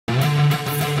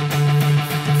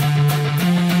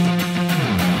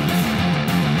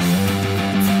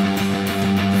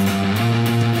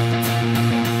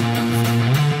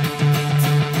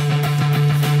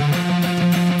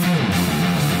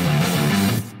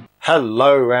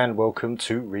Hello and welcome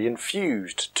to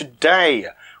Re-enthused. Today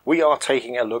we are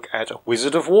taking a look at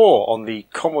Wizard of War on the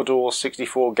Commodore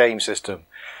 64 game system.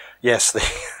 Yes,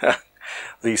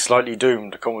 the slightly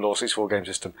doomed Commodore 64 game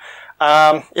system.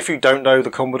 If you don't know the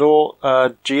Commodore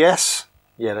GS,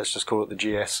 yeah, let's just call it the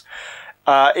GS.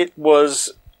 It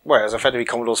was, well, it was effectively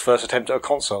Commodore's first attempt at a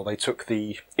console. They took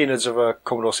the innards of a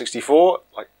Commodore 64,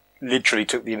 like literally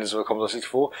took the innards of a Commodore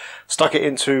 64, stuck it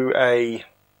into a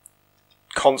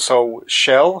console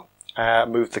shell,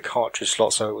 moved the cartridge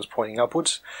slot so it was pointing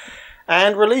upwards,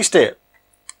 and released it.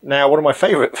 Now, one of my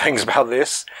favourite things about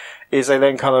this is they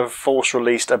then kind of force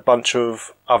released a bunch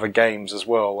of other games as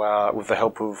well, with the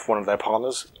help of one of their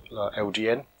partners,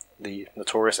 LGN, the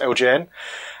notorious LGN.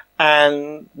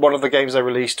 And one of the games they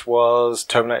released was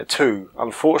Terminator 2.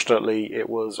 Unfortunately, it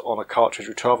was on a cartridge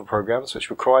retrieval program, which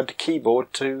required the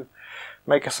keyboard to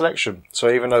make a selection.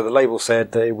 So even though the label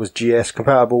said that it was GS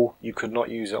compatible, you could not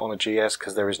use it on a GS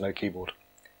because there is no keyboard.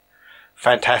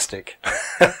 Fantastic.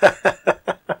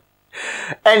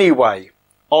 Anyway,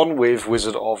 on with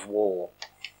Wizard of War.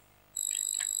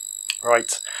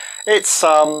 Right, it's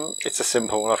a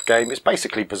simple enough game. It's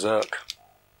basically Berserk.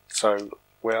 So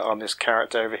we're on this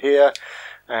character over here,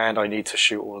 and I need to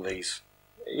shoot all of these.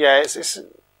 Yeah, it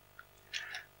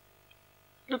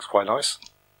looks quite nice.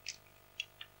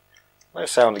 No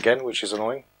sound again, which is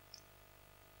annoying.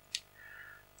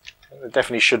 There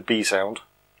definitely should be sound.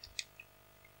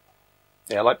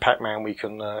 Yeah, like Pac-Man, we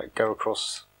can go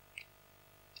across.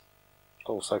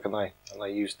 Oh, so can they. And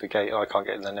they used the gate. Oh, I can't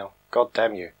get in there now. God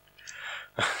damn you.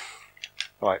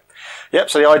 Right. Yep,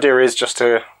 so the idea is just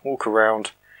to walk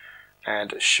around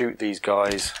and shoot these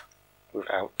guys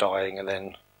without dying, and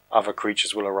then other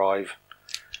creatures will arrive,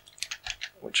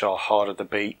 which are harder to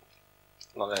beat.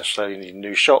 Not necessarily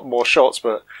need more shots,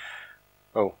 but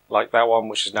oh, like that one,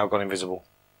 which has now gone invisible.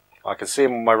 I can see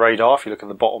him on my radar if you look at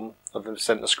the bottom of the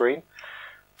centre screen.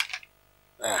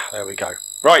 Ah, there we go.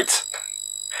 Right,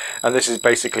 and this is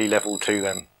basically level 2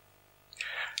 then.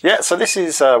 Yeah, so this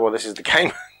is well, this is the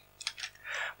game.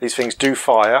 These things do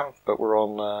fire, but we're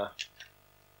on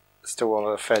still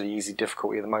on a fairly easy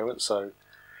difficulty at the moment, so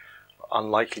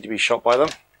unlikely to be shot by them.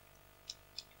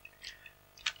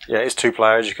 Yeah, it's 2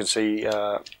 players. You can see.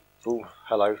 Oh,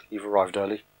 hello! You've arrived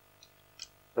early.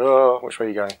 Oh, which way are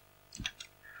you going?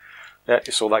 Yeah,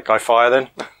 you saw that guy fire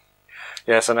then.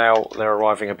 Yeah, so now they're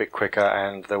arriving a bit quicker,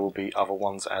 and there will be other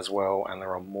ones as well, and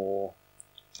there are more.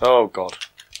 Oh God!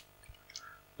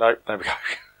 No, there we go.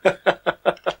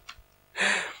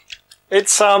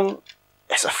 It's a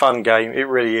fun game. It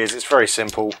really is. It's very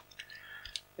simple.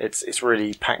 It's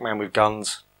really Pac-Man with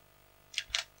guns,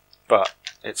 but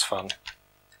it's fun.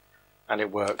 And it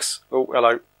works. Oh,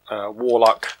 hello.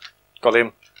 Warlock. Got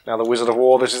him. Now the Wizard of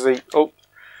War. This is the... Oh.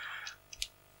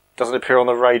 Doesn't appear on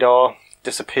the radar.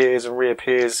 Disappears and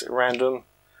reappears at random.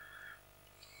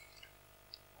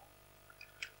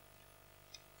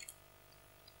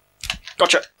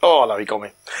 Gotcha. Oh, no, he got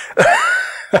me.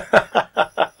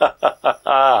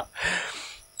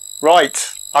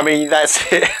 Right. I mean,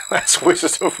 that's it. That's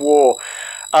Wizard of War.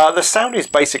 The sound is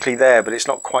basically there, but it's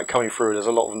not quite coming through. There's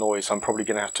a lot of noise, so I'm probably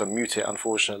going to have to mute it,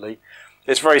 unfortunately.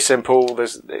 It's very simple. The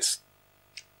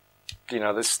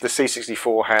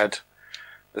C64 had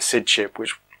the SID chip,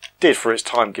 which did, for its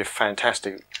time, give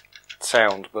fantastic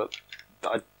sound, but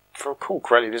if I recall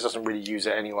correctly, this doesn't really use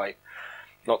it anyway.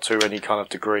 Not to any kind of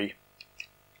degree.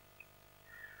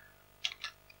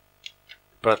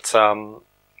 But, yeah,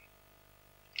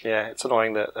 it's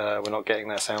annoying that we're not getting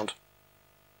that sound.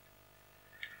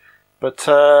 But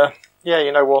yeah,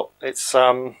 you know what? It's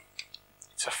a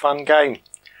fun game.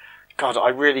 God, I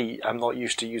really am not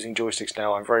used to using joysticks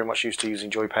now. I'm very much used to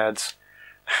using joypads.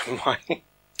 My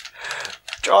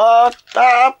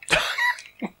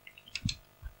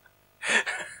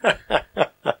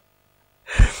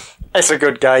It's a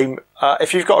good game.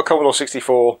 If you've got a Commodore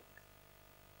 64,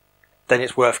 then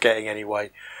it's worth getting anyway.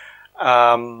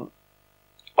 I'd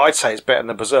say it's better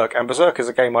than Berserk, and Berserk is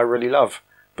a game I really love.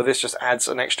 But this just adds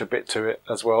an extra bit to it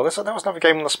as well. There was another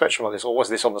game on the Spectrum like this, or was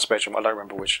this on the Spectrum? I don't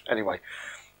remember which. Anyway,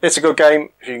 it's a good game.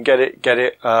 If you can get it, get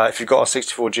it. If you've got a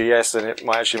 64 GS, then it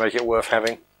might actually make it worth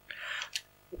having.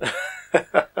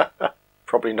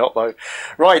 Probably not, though.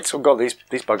 Right, oh God, these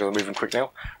buggers are moving quick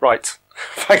now. Right,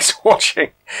 thanks for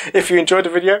watching. If you enjoyed the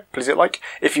video, please hit like.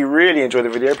 If you really enjoyed the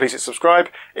video, please hit subscribe.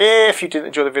 If you didn't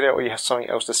enjoy the video or you have something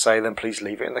else to say, then please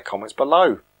leave it in the comments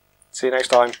below. See you next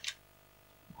time.